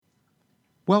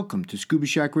Welcome to Scuba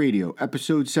Shack Radio,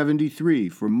 episode 73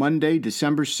 for Monday,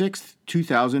 December 6th,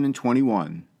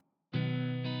 2021.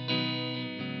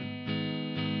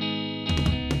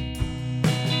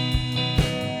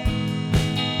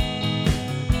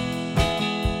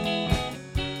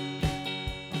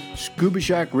 Scuba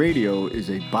Shack Radio is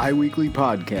a bi-weekly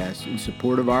podcast in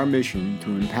support of our mission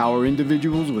to empower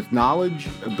individuals with knowledge,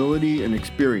 ability, and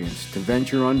experience to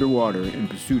venture underwater in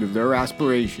pursuit of their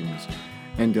aspirations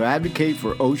and to advocate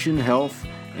for ocean health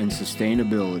and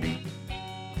sustainability.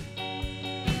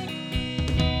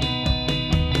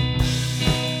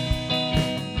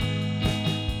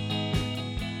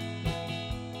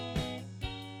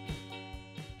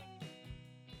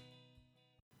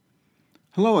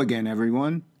 Hello again,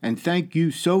 everyone, and thank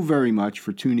you so very much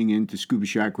for tuning in to Scuba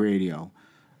Shack Radio.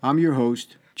 I'm your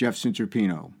host, Jeff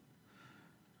Cinterpino.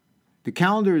 The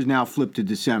calendar is now flipped to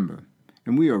December,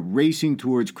 and we are racing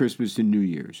towards Christmas and New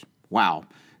Year's. Wow,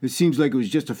 it seems like it was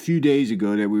just a few days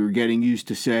ago that we were getting used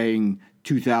to saying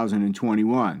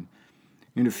 2021.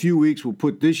 In a few weeks, we'll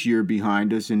put this year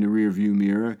behind us in the rearview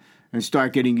mirror and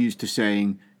start getting used to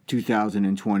saying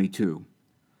 2022.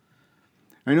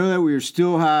 I know that we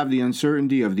still have the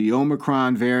uncertainty of the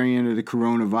Omicron variant of the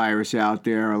coronavirus out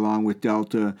there along with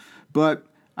Delta, but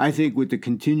I think with the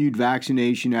continued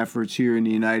vaccination efforts here in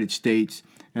the United States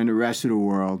and the rest of the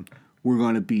world, we're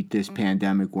going to beat this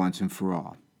pandemic once and for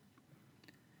all.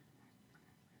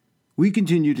 We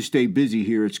continue to stay busy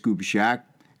here at Scuba Shack,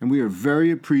 and we are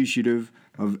very appreciative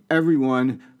of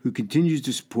everyone who continues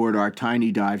to support our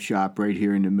tiny dive shop right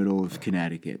here in the middle of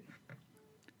Connecticut.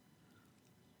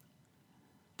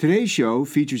 Today's show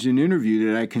features an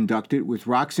interview that I conducted with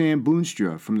Roxanne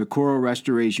Boonstra from the Coral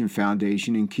Restoration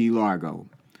Foundation in Key Largo.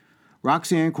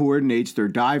 Roxanne coordinates their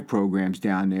dive programs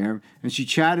down there, and she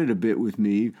chatted a bit with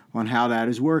me on how that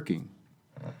is working.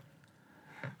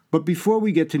 But before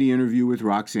we get to the interview with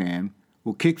Roxanne,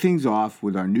 we'll kick things off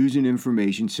with our news and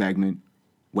information segment,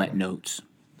 Wet Notes.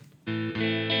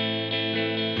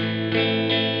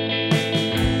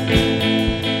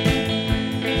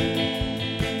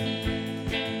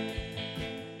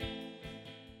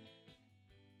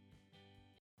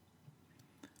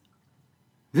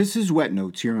 This is Wet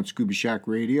Notes here on Scuba Shack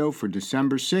Radio for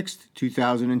December 6th,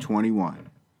 2021.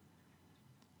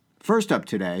 First up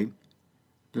today,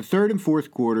 the third and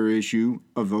fourth quarter issue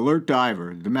of Alert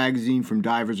Diver, the magazine from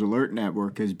Divers Alert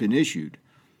Network, has been issued.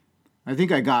 I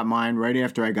think I got mine right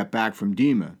after I got back from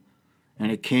DEMA, and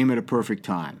it came at a perfect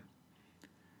time.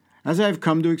 As I've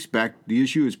come to expect, the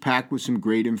issue is packed with some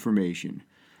great information.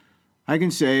 I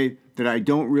can say that I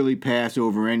don't really pass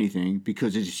over anything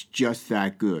because it's just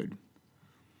that good.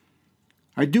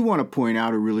 I do want to point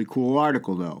out a really cool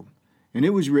article, though, and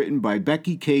it was written by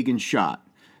Becky Kagan-Schott.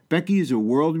 Becky is a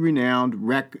world-renowned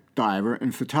wreck diver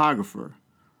and photographer.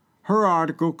 Her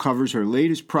article covers her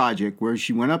latest project where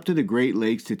she went up to the Great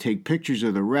Lakes to take pictures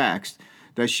of the wrecks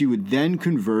that she would then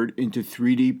convert into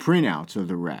 3D printouts of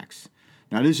the wrecks.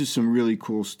 Now, this is some really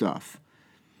cool stuff.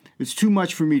 It's too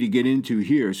much for me to get into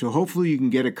here, so hopefully you can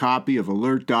get a copy of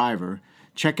Alert Diver,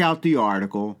 check out the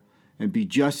article, and be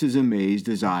just as amazed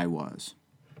as I was.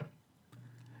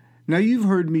 Now, you've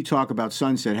heard me talk about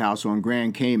Sunset House on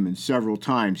Grand Cayman several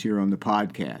times here on the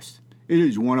podcast. It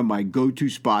is one of my go-to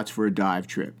spots for a dive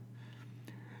trip.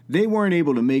 They weren't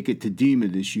able to make it to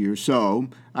DEMA this year, so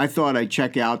I thought I'd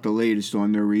check out the latest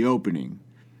on their reopening.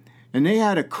 And they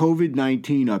had a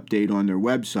COVID-19 update on their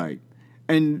website,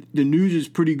 and the news is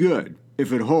pretty good,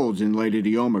 if it holds in light of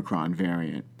the Omicron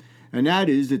variant. And that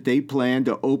is that they plan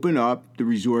to open up the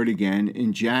resort again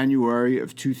in January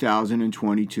of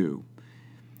 2022.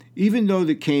 Even though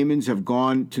the Caymans have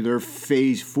gone to their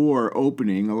Phase 4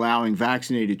 opening, allowing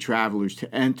vaccinated travelers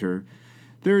to enter,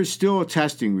 there is still a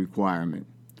testing requirement.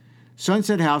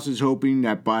 Sunset House is hoping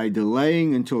that by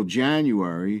delaying until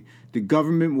January, the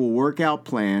government will work out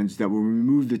plans that will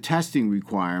remove the testing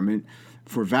requirement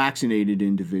for vaccinated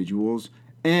individuals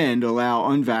and allow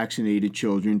unvaccinated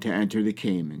children to enter the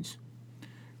Caymans.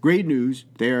 Great news,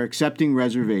 they are accepting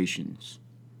reservations.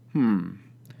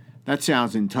 That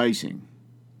sounds enticing.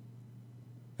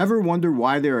 Ever wonder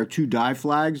why there are two dive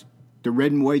flags? The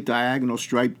red and white diagonal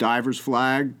striped diver's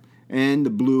flag and the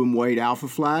blue and white alpha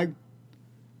flag?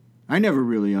 I never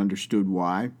really understood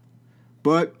why,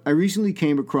 but I recently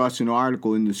came across an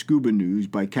article in the Scuba News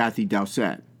by Kathy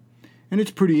Dowsett, and it's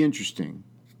pretty interesting.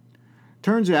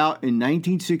 Turns out in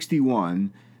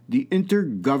 1961, the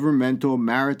Intergovernmental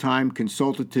Maritime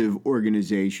Consultative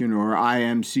Organization, or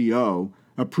IMCO,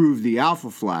 approved the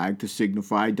alpha flag to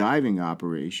signify diving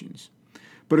operations.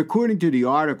 But according to the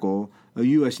article, a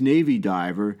U.S. Navy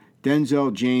diver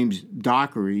Denzel James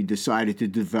Dockery decided to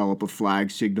develop a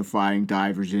flag signifying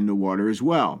divers in the water as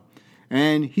well.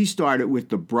 And he started with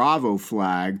the Bravo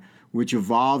flag, which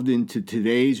evolved into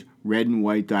today's red and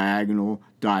white diagonal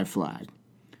dive flag.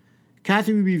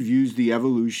 Kathy reviews the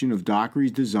evolution of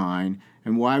Dockery's design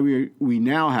and why we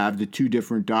now have the two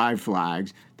different dive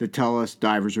flags that tell us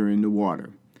divers are in the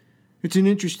water. It's an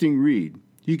interesting read.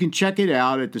 You can check it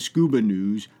out at the Scuba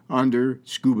News under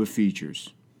Scuba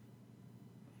Features.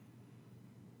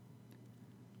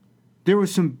 There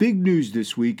was some big news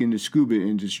this week in the scuba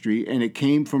industry, and it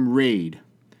came from RAID.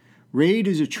 RAID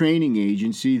is a training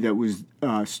agency that was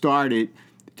started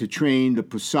to train the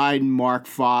Poseidon Mark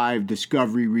V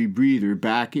Discovery rebreather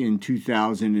back in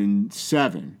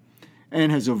 2007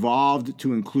 and has evolved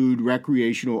to include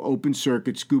recreational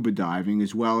open-circuit scuba diving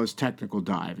as well as technical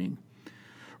diving.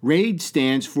 RAID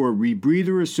stands for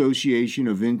Rebreather Association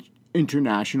of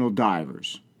International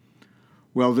Divers.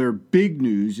 Well, their big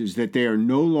news is that they are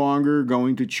no longer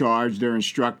going to charge their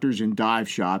instructors and dive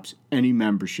shops any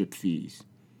membership fees.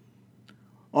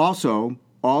 Also,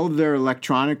 all of their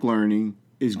electronic learning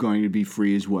is going to be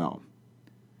free as well.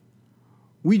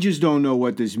 We just don't know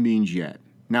what this means yet.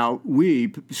 Now,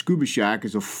 we, Scuba Shack,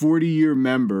 is a 40-year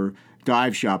member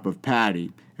dive shop of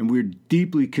PADI, and we're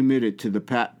deeply committed to the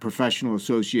Professional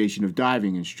Association of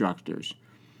Diving Instructors.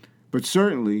 But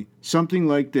certainly, something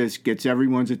like this gets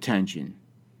everyone's attention.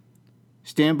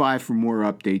 Stand by for more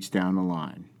updates down the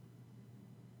line.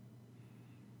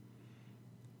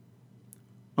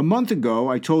 A month ago,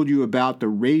 I told you about the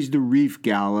Raise the Reef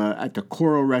Gala at the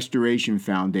Coral Restoration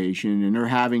Foundation, and they're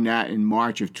having that in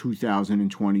March of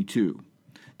 2022.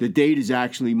 The date is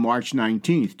actually March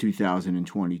 19th,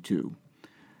 2022.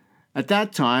 At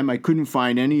that time, I couldn't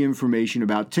find any information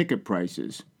about ticket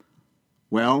prices.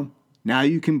 Well, now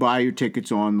you can buy your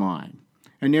tickets online,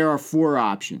 and there are 4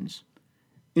 options.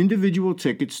 Individual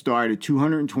tickets start at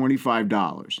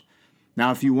 $225.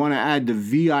 Now, if you want to add the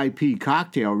VIP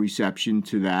cocktail reception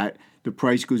to that, the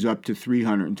price goes up to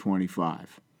 $325.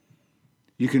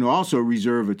 You can also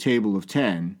reserve a table of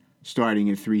 10, starting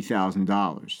at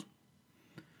 $3,000.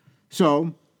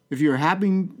 So, if you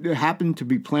happen to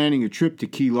be planning a trip to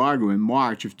Key Largo in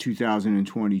March of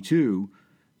 2022,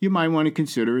 you might want to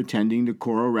consider attending the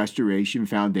Coral Restoration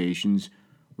Foundation's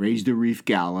Raise the Reef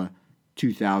Gala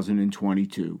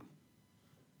 2022.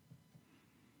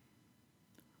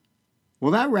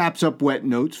 Well, that wraps up Wet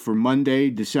Notes for Monday,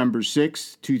 December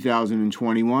 6,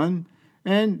 2021,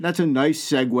 and that's a nice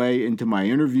segue into my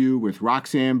interview with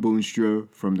Roxanne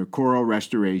Boonstra from the Coral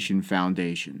Restoration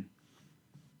Foundation.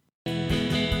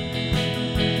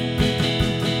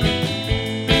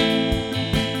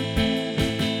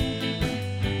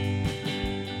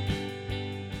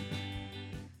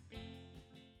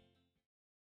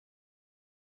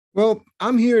 Well,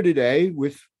 I'm here today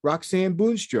with Roxanne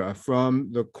Boonstra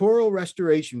from the Coral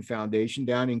Restoration Foundation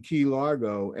down in Key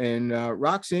Largo. And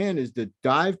Roxanne is the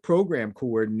dive program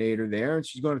coordinator there, and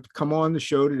she's going to come on the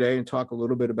show today and talk a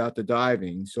little bit about the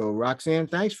diving. So Roxanne,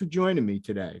 thanks for joining me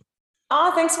today.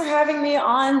 Oh, thanks for having me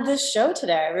on the show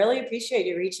today. I really appreciate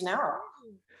you reaching out.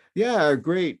 Yeah,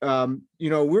 great.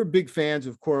 We're big fans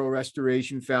of Coral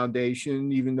Restoration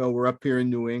Foundation. Even though we're up here in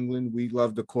New England, we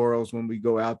love the corals when we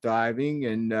go out diving,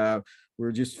 and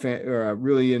we're just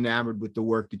really enamored with the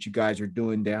work that you guys are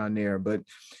doing down there. But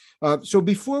so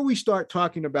before we start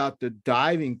talking about the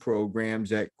diving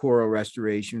programs at Coral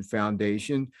Restoration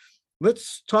Foundation,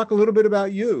 let's talk a little bit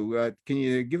about you. Can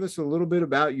you give us a little bit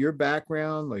about your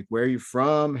background, like where you're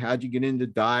from, how'd you get into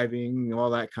diving, all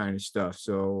that kind of stuff?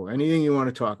 So anything you want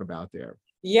to talk about there?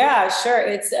 Yeah, sure.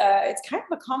 It's kind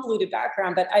of a convoluted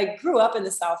background, but I grew up in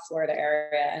the South Florida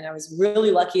area, and I was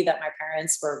really lucky that my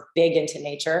parents were big into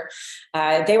nature.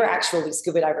 They were actually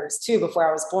scuba divers too before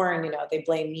I was born. They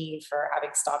blame me for having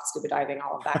stopped scuba diving,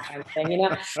 all of that kind of thing.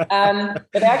 But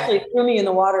they actually threw me in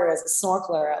the water as a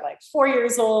snorkeler at like 4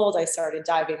 years old. I started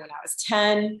diving when I was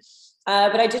 10.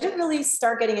 But I didn't really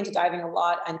start getting into diving a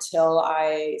lot until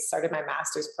I started my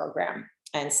master's program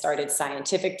and started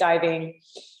scientific diving.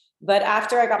 But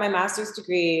after I got my master's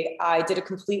degree, I did a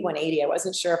complete 180. I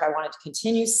wasn't sure if I wanted to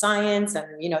continue science and,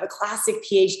 the classic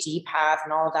PhD path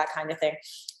and all of that kind of thing.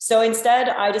 So instead,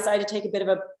 I decided to take a bit of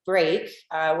a break,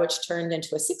 which turned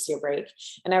into a 6-year break.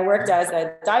 And I worked as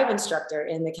a dive instructor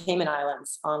in the Cayman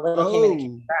Islands on Little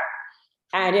Cayman.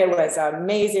 And it was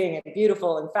amazing and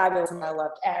beautiful and fabulous. And I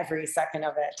loved every second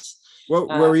of it. Well,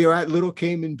 were you at Little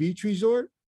Cayman Beach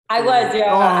Resort? I was,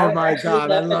 yeah. Oh my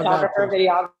God, I love that.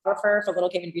 Videographer for Little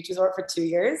Cayman Beach Resort for 2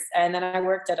 years. And then I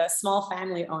worked at a small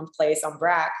family-owned place on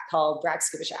Brack called Brack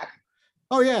Scuba Shack.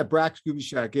 Oh yeah, Brack Scuba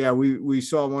Shack. Yeah, we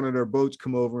saw one of their boats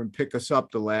come over and pick us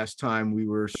up the last time we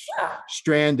were Yeah.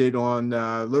 stranded on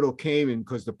Little Cayman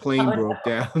because the plane Oh, broke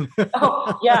down.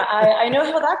 oh yeah, I know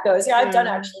how that goes. Yeah,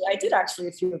 I did actually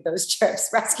a few of those trips,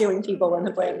 rescuing people when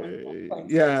the plane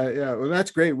sank. Yeah. Well,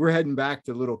 that's great. We're heading back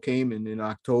to Little Cayman in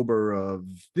October of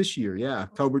this year. Yeah,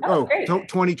 October. Oh, Oh, great.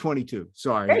 2022.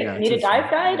 Sorry. Great. Yeah, it's Need a just dive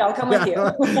guide? I'll come with you.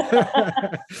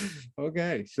 yeah.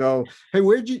 Okay. So, hey,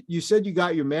 you said you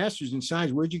got your master's in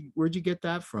science. Where'd you get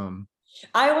that from?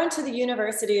 I went to the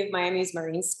University of Miami's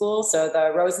Marine School, so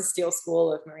the Rosenstiel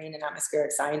School of Marine and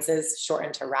Atmospheric Sciences,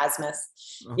 shortened to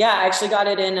RASMUS. Oh, Yeah, I actually got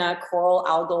it in coral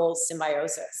algal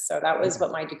symbiosis. So that was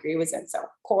what my degree was in. So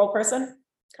coral person,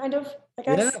 kind of, I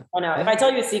yeah. guess. Oh no, if Yeah. I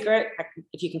tell you a secret,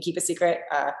 if you can keep a secret,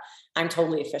 I'm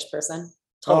totally a fish person.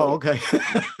 Oh, Totally.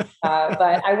 okay.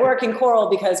 But I work in coral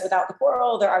because without the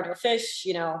coral, there are no fish,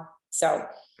 so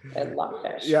I love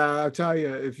fish. Yeah, I'll tell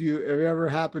you, if you ever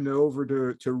happen to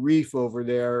over to Reef over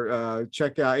there,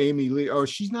 check out Amy Lee. Oh,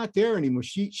 she's not there anymore.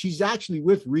 She's actually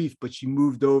with Reef, but she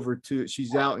moved over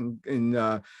she's out in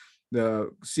the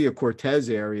Sea of Cortez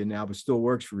area now, but still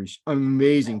works for Reef.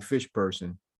 Amazing fish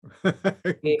person.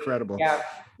 Incredible.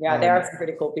 Yeah, there are some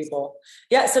pretty cool people.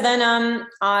 Yeah, so then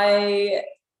I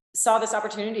saw this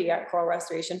opportunity at Coral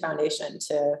Restoration Foundation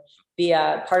to be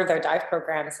a part of their dive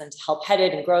programs and to help head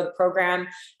it and grow the program.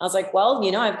 I was like, well,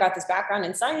 I've got this background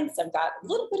in science. I've got a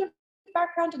little bit of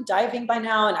background in diving by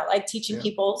now, and I like teaching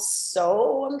people.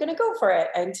 So I'm going to go for it.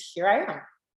 And here I am.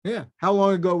 Yeah. How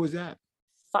long ago was that?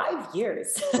 5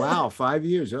 years. Wow, 5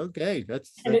 years. Okay.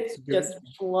 That's and it's good. Just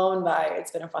flown by.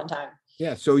 It's been a fun time.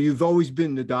 Yeah. So you've always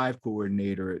been the dive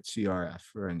coordinator at CRF,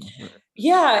 right?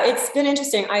 Yeah, it's been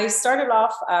interesting. I started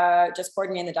off just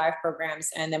coordinating the dive programs,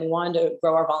 and then we wanted to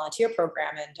grow our volunteer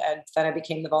program. And then I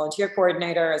became the volunteer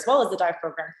coordinator as well as the dive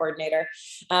program coordinator.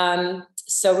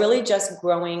 So really just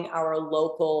growing our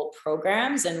local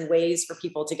programs and ways for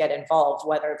people to get involved,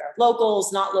 whether they're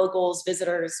locals, not locals,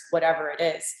 visitors, whatever it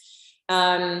is.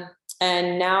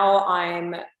 And now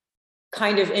I'm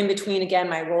kind of in between again.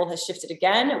 My role has shifted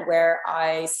again, where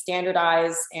I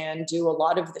standardize and do a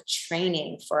lot of the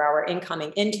training for our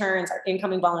incoming interns, our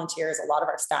incoming volunteers, a lot of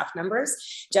our staff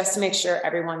members, just to make sure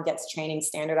everyone gets training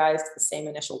standardized at the same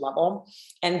initial level.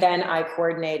 And then I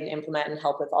coordinate and implement and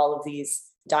help with all of these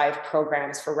dive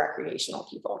programs for recreational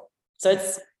people. So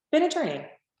it's been a journey.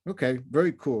 Okay,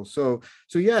 very cool. So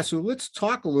let's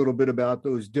talk a little bit about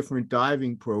those different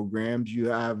diving programs. You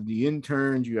have the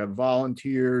interns, you have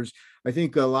volunteers. I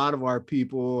think a lot of our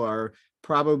people are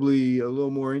probably a little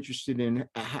more interested in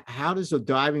how does a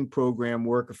diving program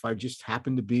work if I just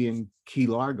happen to be in Key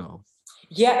Largo?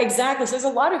 Yeah, exactly. So there's a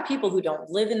lot of people who don't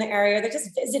live in the area. They're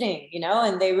just visiting,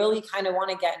 and they really kind of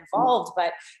want to get involved,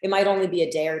 but it might only be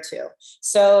a day or two.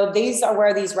 So these are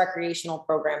where these recreational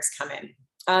programs come in.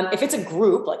 If it's a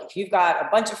group, like if you've got a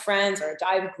bunch of friends or a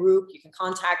dive group, you can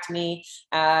contact me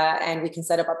and we can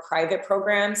set up a private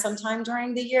program sometime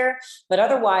during the year. But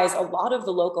otherwise, a lot of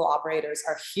the local operators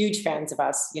are huge fans of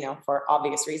us, for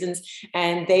obvious reasons.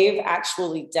 And they've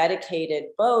actually dedicated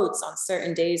boats on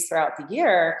certain days throughout the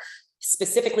year,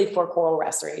 specifically for coral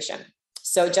restoration.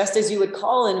 So just as you would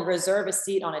call and reserve a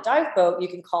seat on a dive boat, you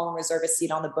can call and reserve a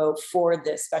seat on the boat for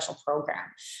this special program.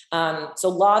 So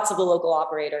lots of the local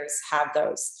operators have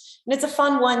those. And it's a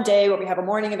fun one day where we have a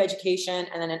morning of education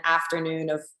and then an afternoon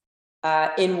of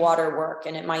in-water work.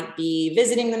 And it might be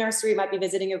visiting the nursery, it might be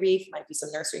visiting a reef, it might be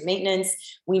some nursery maintenance.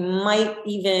 We might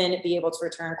even be able to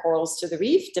return corals to the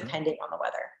reef depending on the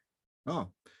weather. Oh,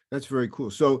 that's very cool.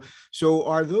 So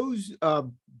are those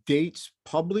dates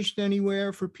published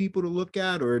anywhere for people to look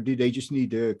at, or do they just need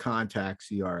to contact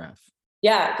CRF?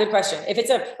 Yeah, good question. If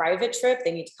it's a private trip,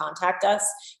 they need to contact us.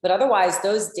 But otherwise,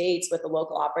 those dates with the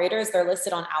local operators, they're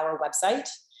listed on our website.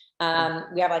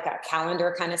 We have like a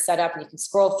calendar kind of set up, and you can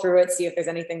scroll through it, see if there's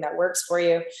anything that works for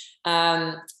you.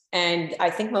 And I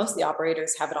think most of the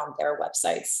operators have it on their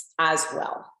websites as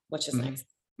well, which is nice.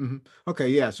 Mm-hmm. Okay,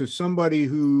 yeah. So somebody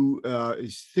who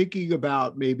is thinking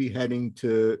about maybe heading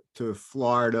to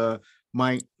Florida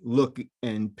might look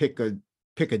and pick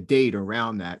a date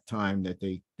around that time that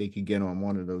they could get on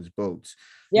one of those boats.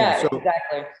 Yeah, so,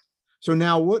 exactly. So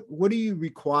now, what do you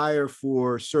require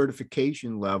for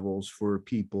certification levels for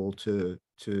people to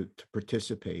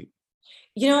participate?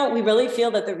 We really feel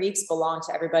that the reefs belong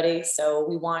to everybody. So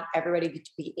we want everybody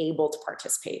to be able to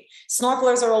participate.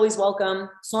 Snorkelers are always welcome.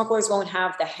 Snorkelers won't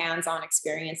have the hands-on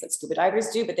experience that scuba divers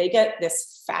do, but they get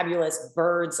this fabulous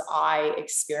bird's eye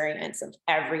experience of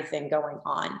everything going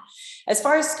on. As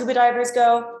far as scuba divers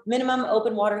go, minimum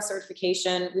open water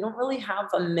certification. We don't really have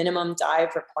a minimum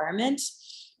dive requirement.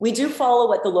 We do follow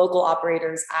what the local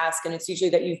operators ask, and it's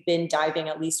usually that you've been diving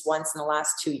at least once in the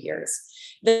last 2 years.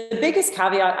 The biggest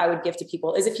caveat I would give to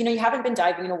people is if you haven't been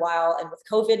diving in a while, and with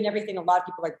COVID and everything, a lot of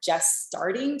people are just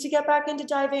starting to get back into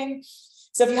diving.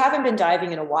 So if you haven't been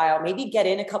diving in a while, maybe get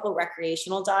in a couple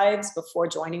recreational dives before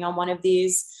joining on one of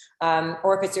these.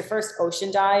 Or if it's your first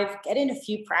ocean dive, get in a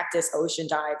few practice ocean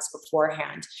dives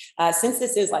beforehand. Since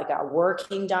this is like a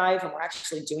working dive and we're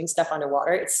actually doing stuff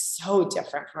underwater, it's so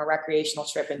different from a recreational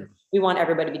trip, and we want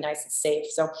everybody to be nice and safe.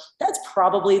 So that's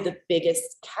probably the biggest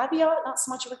caveat, not so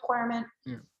much a requirement.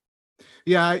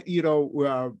 Yeah,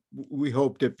 we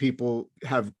hope that people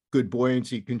have good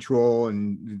buoyancy control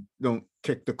and don't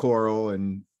kick the coral,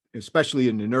 and especially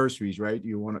in the nurseries, right?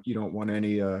 You don't want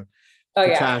any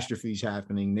catastrophes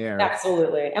happening there.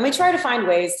 Absolutely. And we try to find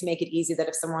ways to make it easy that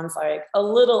if someone's like a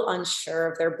little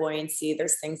unsure of their buoyancy,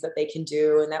 there's things that they can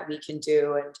do and that we can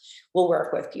do, and we'll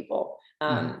work with people.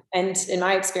 And in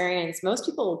my experience, most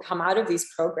people come out of these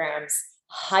programs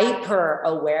hyper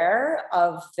aware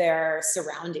of their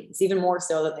surroundings, even more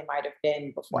so than they might have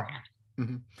been beforehand.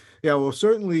 Yeah, well,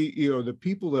 certainly, the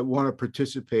people that want to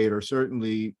participate are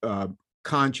certainly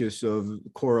conscious of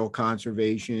coral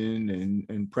conservation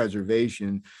and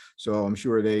preservation. So I'm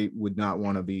sure they would not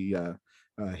want to be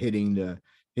hitting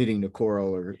the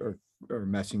coral or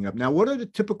messing up. Now, what are the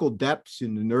typical depths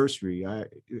in the nursery?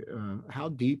 How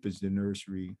deep is the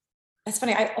nursery? That's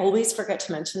funny. I always forget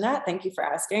to mention that. Thank you for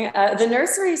asking. The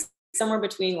nursery is somewhere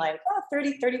between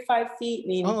 30, 35 feet. I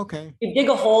mean, okay. You dig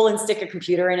a hole and stick a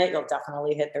computer in it, you'll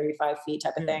definitely hit 35 feet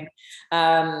type of thing.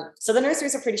 So the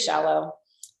nurseries are pretty shallow.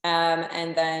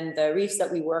 And then the reefs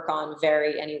that we work on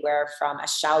vary anywhere from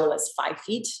as shallow as 5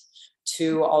 feet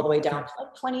to all the way down to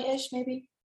 20-ish, maybe.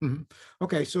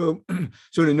 Okay, so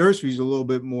the nursery is a little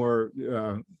bit more,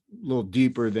 a little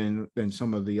deeper than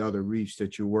some of the other reefs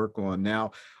that you work on.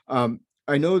 Now,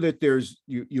 I know that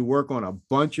you work on a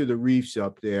bunch of the reefs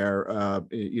up there,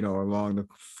 along the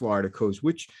Florida coast,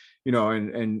 which,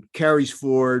 and Carey's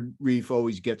Ford Reef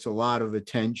always gets a lot of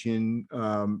attention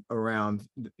around,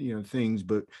 things.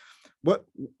 But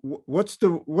what's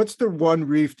the one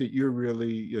reef that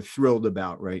you're thrilled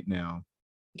about right now?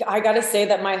 I got to say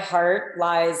that my heart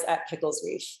lies at Pickles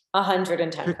Reef,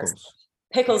 110%.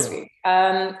 Pickles Reef.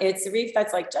 It's a reef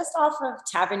that's just off of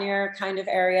Tavernier kind of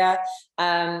area.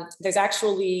 There's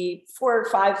actually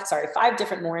five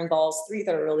different mooring balls, 3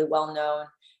 that are really well known.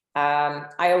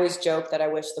 I always joke that I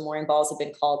wish the mooring balls had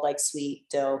been called sweet,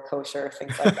 dill, kosher,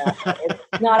 things like that.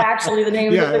 It's not actually the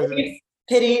name of the reef.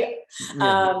 Pity.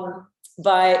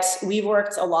 But we've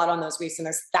worked a lot on those reefs, and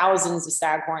there's thousands of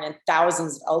staghorn and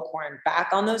thousands of elkhorn back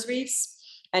on those reefs.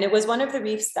 And it was one of the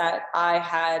reefs that I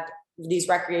had these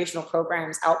recreational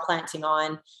programs outplanting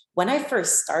on when I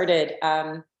first started.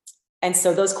 And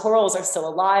so those corals are still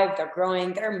alive. They're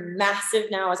growing. They're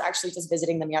massive now. I was actually just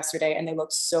visiting them yesterday, and they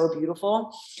look so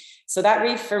beautiful. So that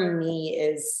reef for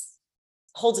me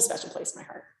holds a special place in my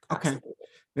heart. Absolutely.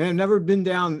 Okay. I've never been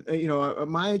down,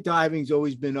 my diving's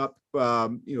always been up,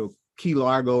 Key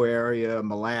Largo area,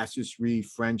 Molasses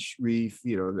Reef, French Reef,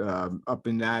 up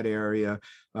in that area.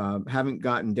 Haven't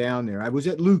gotten down there. I was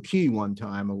at Looe Key one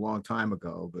time, a long time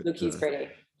ago. But Looe Key's pretty.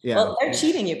 Yeah. Well, they're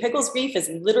cheating you. Pickles Reef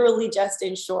is literally just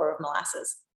inshore of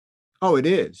Molasses. Oh, it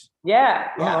is? Yeah.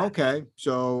 Oh, okay.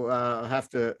 So have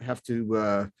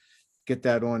to get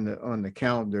that on the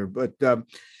calendar. But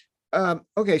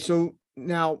okay, so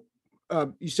now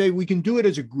you say we can do it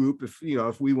as a group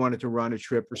if we wanted to run a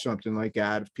trip or something like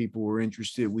that. If people were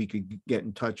interested, we could get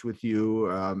in touch with you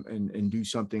and do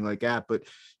something like that. But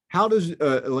how does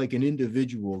an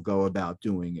individual go about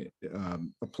doing it,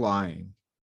 applying?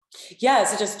 Yeah,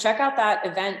 so just check out that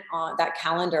event on that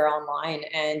calendar online,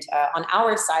 and on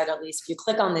our side, at least, if you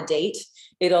click on the date,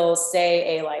 it'll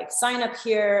say a sign up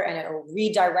here, and it'll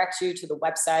redirect you to the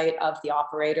website of the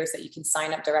operators that you can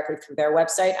sign up directly through their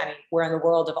website. I mean, we're in the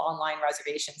world of online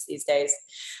reservations these days,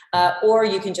 or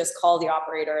you can just call the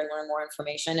operator and learn more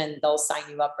information, and they'll sign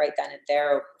you up right then and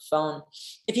there over the phone.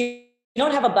 If you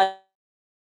don't have a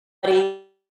buddy,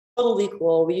 totally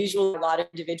cool. We usually have a lot of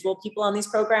individual people on these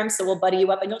programs, so we'll buddy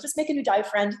you up and you'll just make a new dive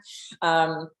friend.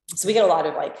 So we get a lot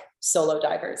of solo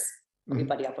divers. We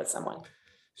buddy up with someone.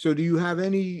 So do you have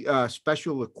any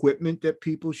special equipment that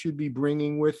people should be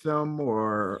bringing with them,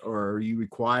 or you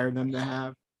require them to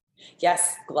have?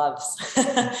 Yes, gloves.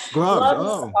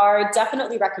 Gloves are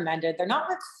definitely recommended. They're not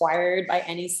required by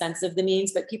any sense of the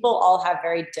means, but people all have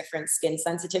very different skin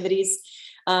sensitivities.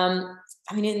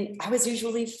 I was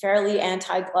usually fairly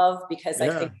anti-glove because I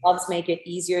think gloves make it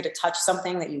easier to touch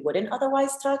something that you wouldn't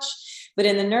otherwise touch. But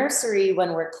in the nursery,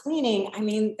 when we're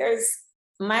cleaning, there's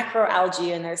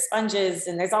microalgae and there's sponges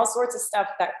and there's all sorts of stuff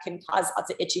that can cause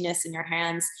lots of itchiness in your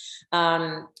hands.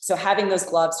 So having those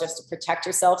gloves just to protect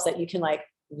yourself so that you can like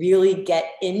really get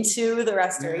into the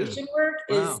restoration work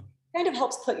is kind of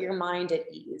helps put your mind at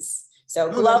ease. So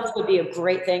gloves would be a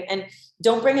great thing. And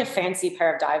don't bring a fancy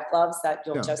pair of dive gloves that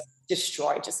you'll just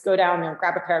destroy. Just go down and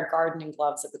grab a pair of gardening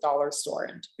gloves at the dollar store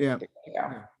and yeah.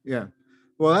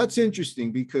 Well, that's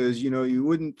interesting because, you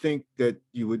wouldn't think that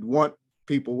you would want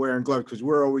people wearing gloves because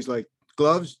we're always like,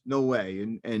 gloves, no way.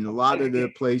 And a lot of the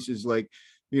places like,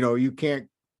 you can't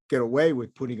get away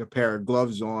with putting a pair of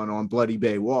gloves on Bloody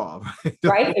Bay Wall.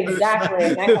 Right, exactly.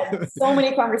 And I had so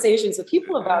many conversations with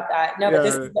people about that. No, but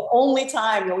this is the only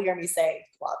time you'll hear me say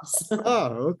gloves.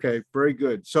 Oh, okay. Very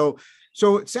good. So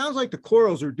it sounds like the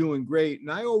corals are doing great. And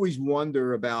I always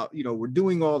wonder about, we're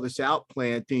doing all this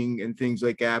outplanting and things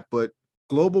like that, but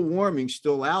global warming's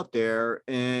still out there.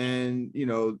 And,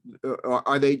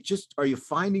 are you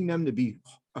finding them to be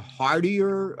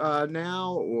hardier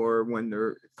now, or when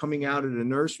they're coming out of the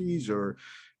nurseries, or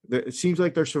it seems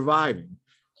like they're surviving?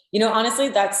 Honestly,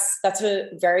 that's a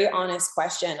very honest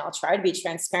question. I'll try to be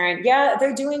transparent. Yeah,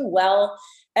 they're doing well.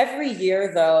 Every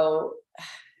year, though,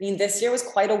 this year was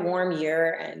quite a warm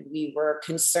year and we were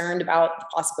concerned about the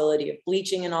possibility of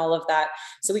bleaching and all of that.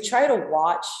 So we try to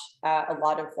watch a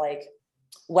lot of like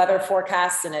weather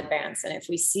forecasts in advance. And if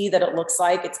we see that it looks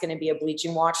like it's going to be a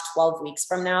bleaching watch 12 weeks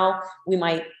from now, we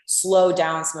might slow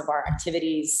down some of our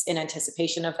activities in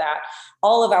anticipation of that.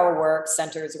 All of our work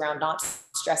centers around not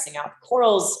stressing out the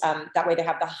corals. That way they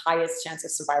have the highest chance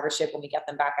of survivorship when we get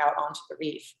them back out onto the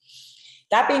reef.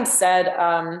 That being said,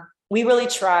 we really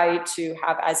try to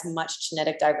have as much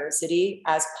genetic diversity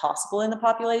as possible in the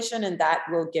population, and that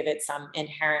will give it some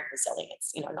inherent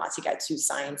resilience, not to get too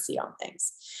sciencey on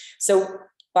things. So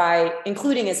by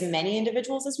including as many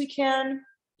individuals as we can,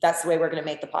 that's the way we're going to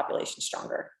make the population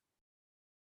stronger.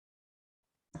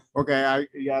 Okay,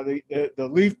 the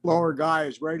leaf blower guy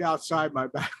is right outside my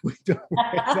back window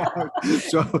right now.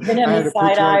 So I had a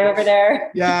side eye over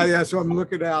there. Yeah. So I'm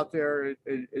looking out there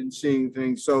and seeing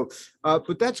things. So,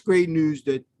 but that's great news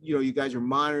that you guys are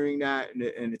monitoring that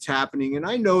and it's happening. And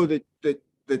I know that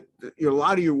a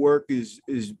lot of your work is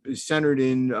centered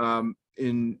in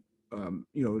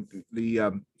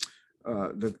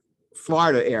the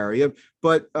Florida area,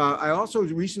 but I also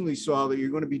recently saw that you're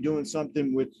going to be doing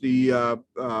something with the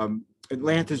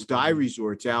Atlantis Dive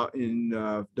Resorts out in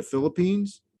the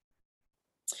Philippines.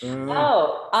 I'm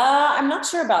not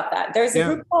sure about that. There's a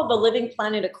group called the Living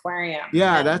Planet Aquarium.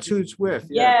 Yeah, that's who it's with.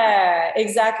 Yeah,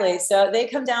 exactly. So they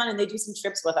come down and they do some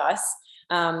trips with us.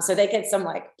 So they get some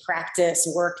like practice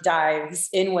work dives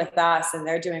in with us, and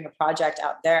they're doing a project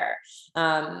out there.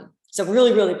 So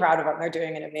really, really proud of them. They're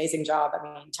doing an amazing job.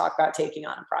 Talk about taking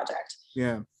on a project.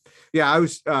 Yeah. I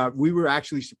was. We were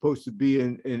actually supposed to be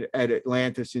at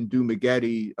Atlantis in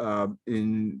Dumaguete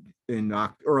in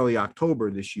early October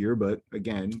this year, but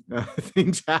again,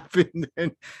 things happened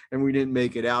and we didn't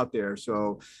make it out there.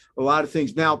 So a lot of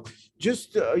things. Now,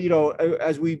 just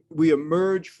as we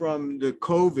emerge from the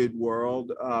COVID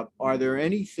world, are there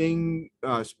anything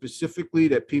specifically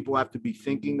that people have to be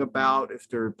thinking about if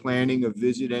they're planning a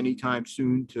visit anytime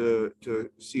soon to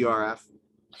CRF?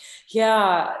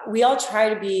 Yeah, we all try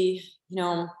to be,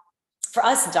 for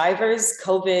us divers,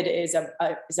 COVID is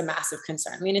a massive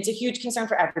concern. It's a huge concern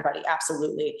for everybody,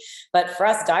 absolutely. But for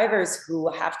us divers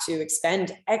who have to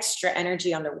expend extra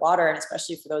energy underwater, and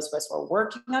especially for those of us who are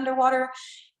working underwater,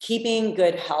 keeping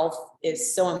good health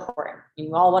is so important.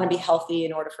 You all want to be healthy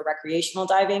in order for recreational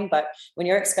diving, but when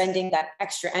you're expending that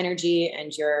extra energy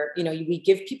and we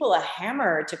give people a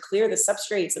hammer to clear the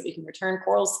substrate so that we can return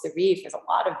corals to the reef. There's a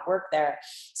lot of work there.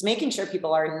 So making sure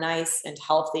people are nice and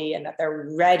healthy and that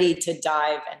they're ready to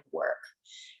dive and work.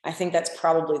 I think that's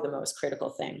probably the most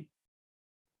critical thing.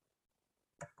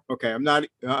 Okay, I'm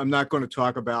not going to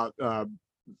talk about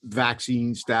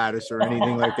vaccine status or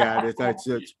anything like that.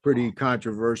 It's pretty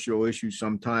controversial issue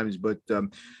sometimes, but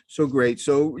so great.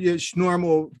 So yes,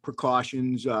 normal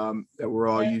precautions that we're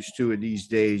all used to these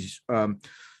days.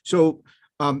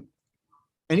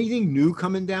 Anything new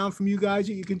coming down from you guys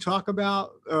that you can talk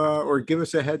about or give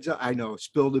us a heads up? I know,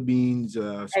 spill the beans,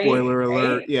 spoiler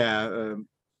alert. Yeah.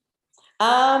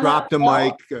 Drop the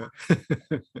mic.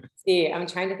 See, I'm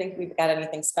trying to think if we've got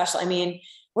anything special.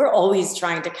 We're always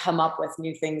trying to come up with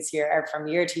new things here from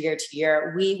year to year to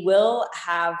year. We will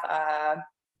have,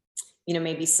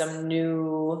 maybe some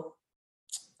new,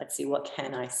 let's see, what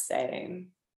can I say?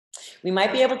 We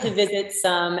might be able to visit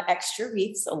some extra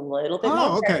reefs a little bit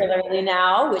more regularly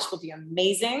now, which will be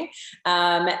amazing.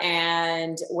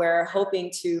 And we're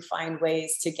hoping to find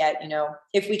ways to get,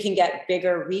 if we can get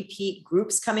bigger repeat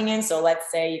groups coming in. So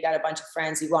let's say you got a bunch of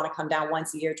friends, you want to come down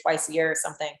once a year, twice a year or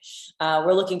something.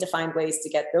 We're looking to find ways to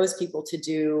get those people to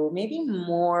do maybe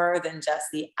more than just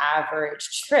the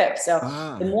average trip. So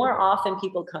the more often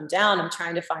people come down, I'm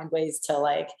trying to find ways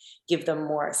to give them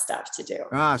more stuff to do.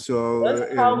 So those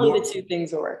are probably the two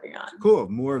things we're working on. Cool.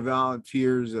 More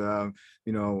volunteers,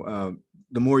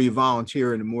 the more you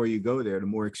volunteer and the more you go there, the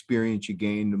more experience you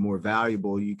gain, the more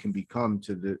valuable you can become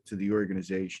to the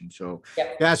organization. So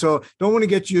so don't want to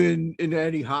get you in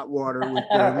any hot water with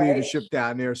the leadership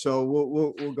down there. So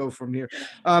we'll go from here.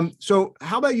 So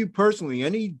how about you personally?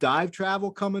 Any dive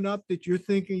travel coming up that you're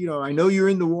thinking? I know you're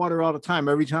in the water all the time.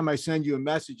 Every time I send you a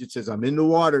message, it says I'm in the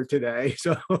water today.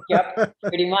 So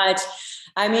pretty much.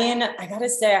 I mean, I gotta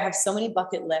say, I have so many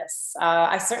bucket lists.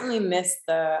 I certainly missed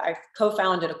I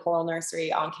co-founded a coral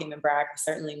nursery on Cayman Brac. I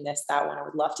certainly missed that one. I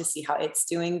would love to see how it's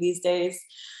doing these days.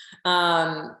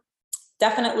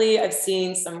 Definitely, I've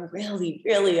seen some really,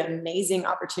 really amazing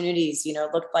opportunities.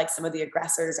 Looked like some of the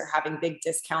aggressors are having big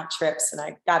discount trips. And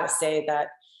I gotta say that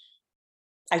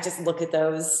I just look at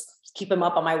those, keep them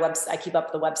up on my website. I keep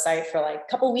up the website for a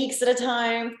couple weeks at a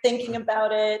time, thinking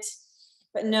about it.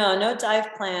 But no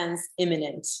dive plans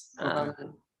imminent.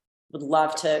 Would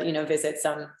love to, visit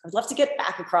some. I'd love to get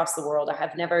back across the world. I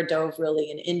have never dove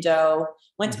really in Indo.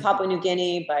 Went to Papua New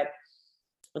Guinea, but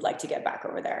would like to get back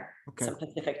over there. Some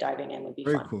Pacific diving in would be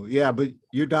very fun. Cool. Yeah, but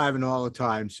you're diving all the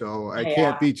time, so I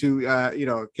can't be too.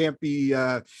 Can't be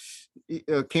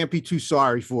too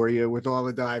sorry for you with all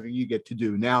the diving you get to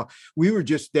do. Now, we were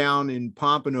just down in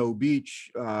Pompano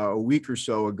Beach a week or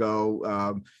so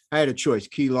ago. I had a choice,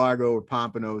 Key Largo or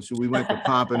Pompano. So we went to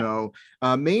Pompano,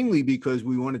 mainly because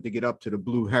we wanted to get up to the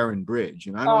Blue Heron Bridge.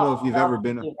 And I don't know if you've ever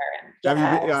been.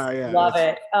 Love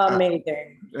it.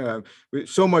 Amazing.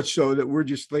 So much so that we're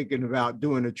just thinking about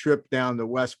doing a trip down to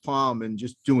West Palm and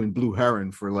just doing Blue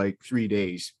Heron for 3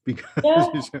 days.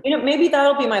 Because maybe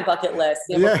that'll be my bucket list.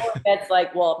 Before it gets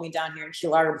down here in Key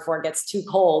Largo, before it gets too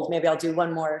cold, maybe I'll do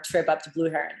one more trip up to Blue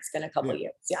Heron. It's been a couple of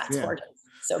years. It's gorgeous.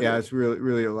 So it's really,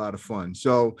 really a lot of fun.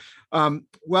 So, I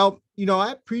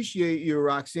appreciate you,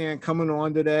 Roxanne, coming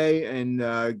on today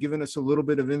and giving us a little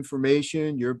bit of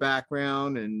information, your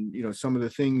background, and, some of the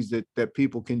things that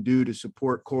people can do to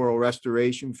support Coral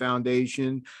Restoration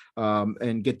Foundation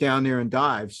and get down there and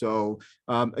dive. So,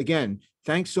 again,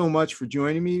 thanks so much for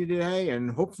joining me today. And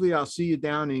hopefully I'll see you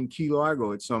down in Key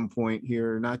Largo at some point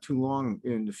here, not too long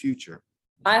in the future.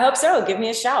 I hope so. Give me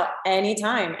a shout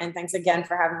anytime. And thanks again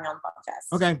for having me on the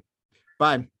podcast. Okay.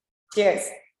 Bye. Cheers.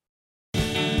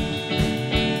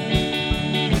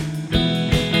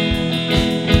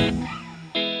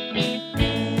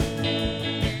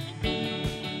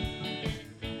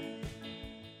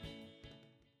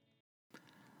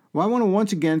 Well, I want to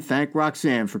once again thank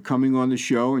Roxanne for coming on the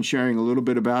show and sharing a little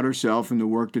bit about herself and the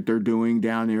work that they're doing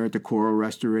down there at the Coral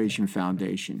Restoration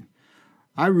Foundation.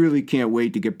 I really can't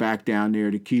wait to get back down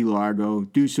there to Key Largo,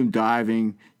 do some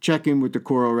diving, check in with the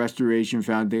Coral Restoration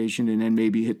Foundation, and then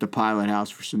maybe hit the Pilot House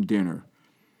for some dinner.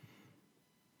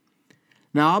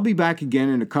 Now, I'll be back again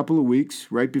in a couple of weeks,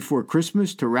 right before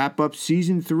Christmas, to wrap up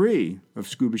Season 3 of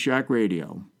Scuba Shack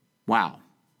Radio. Wow.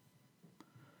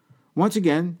 Once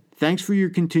again, thanks for your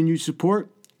continued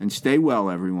support, and stay well,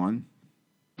 everyone.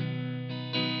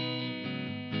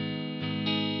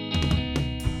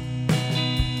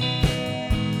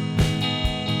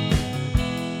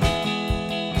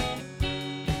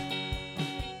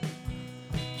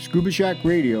 Scuba Shack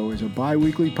Radio is a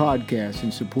bi-weekly podcast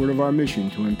in support of our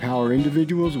mission to empower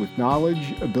individuals with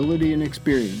knowledge, ability, and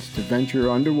experience to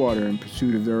venture underwater in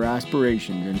pursuit of their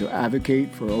aspirations and to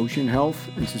advocate for ocean health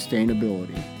and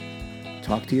sustainability.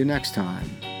 Talk to you next time.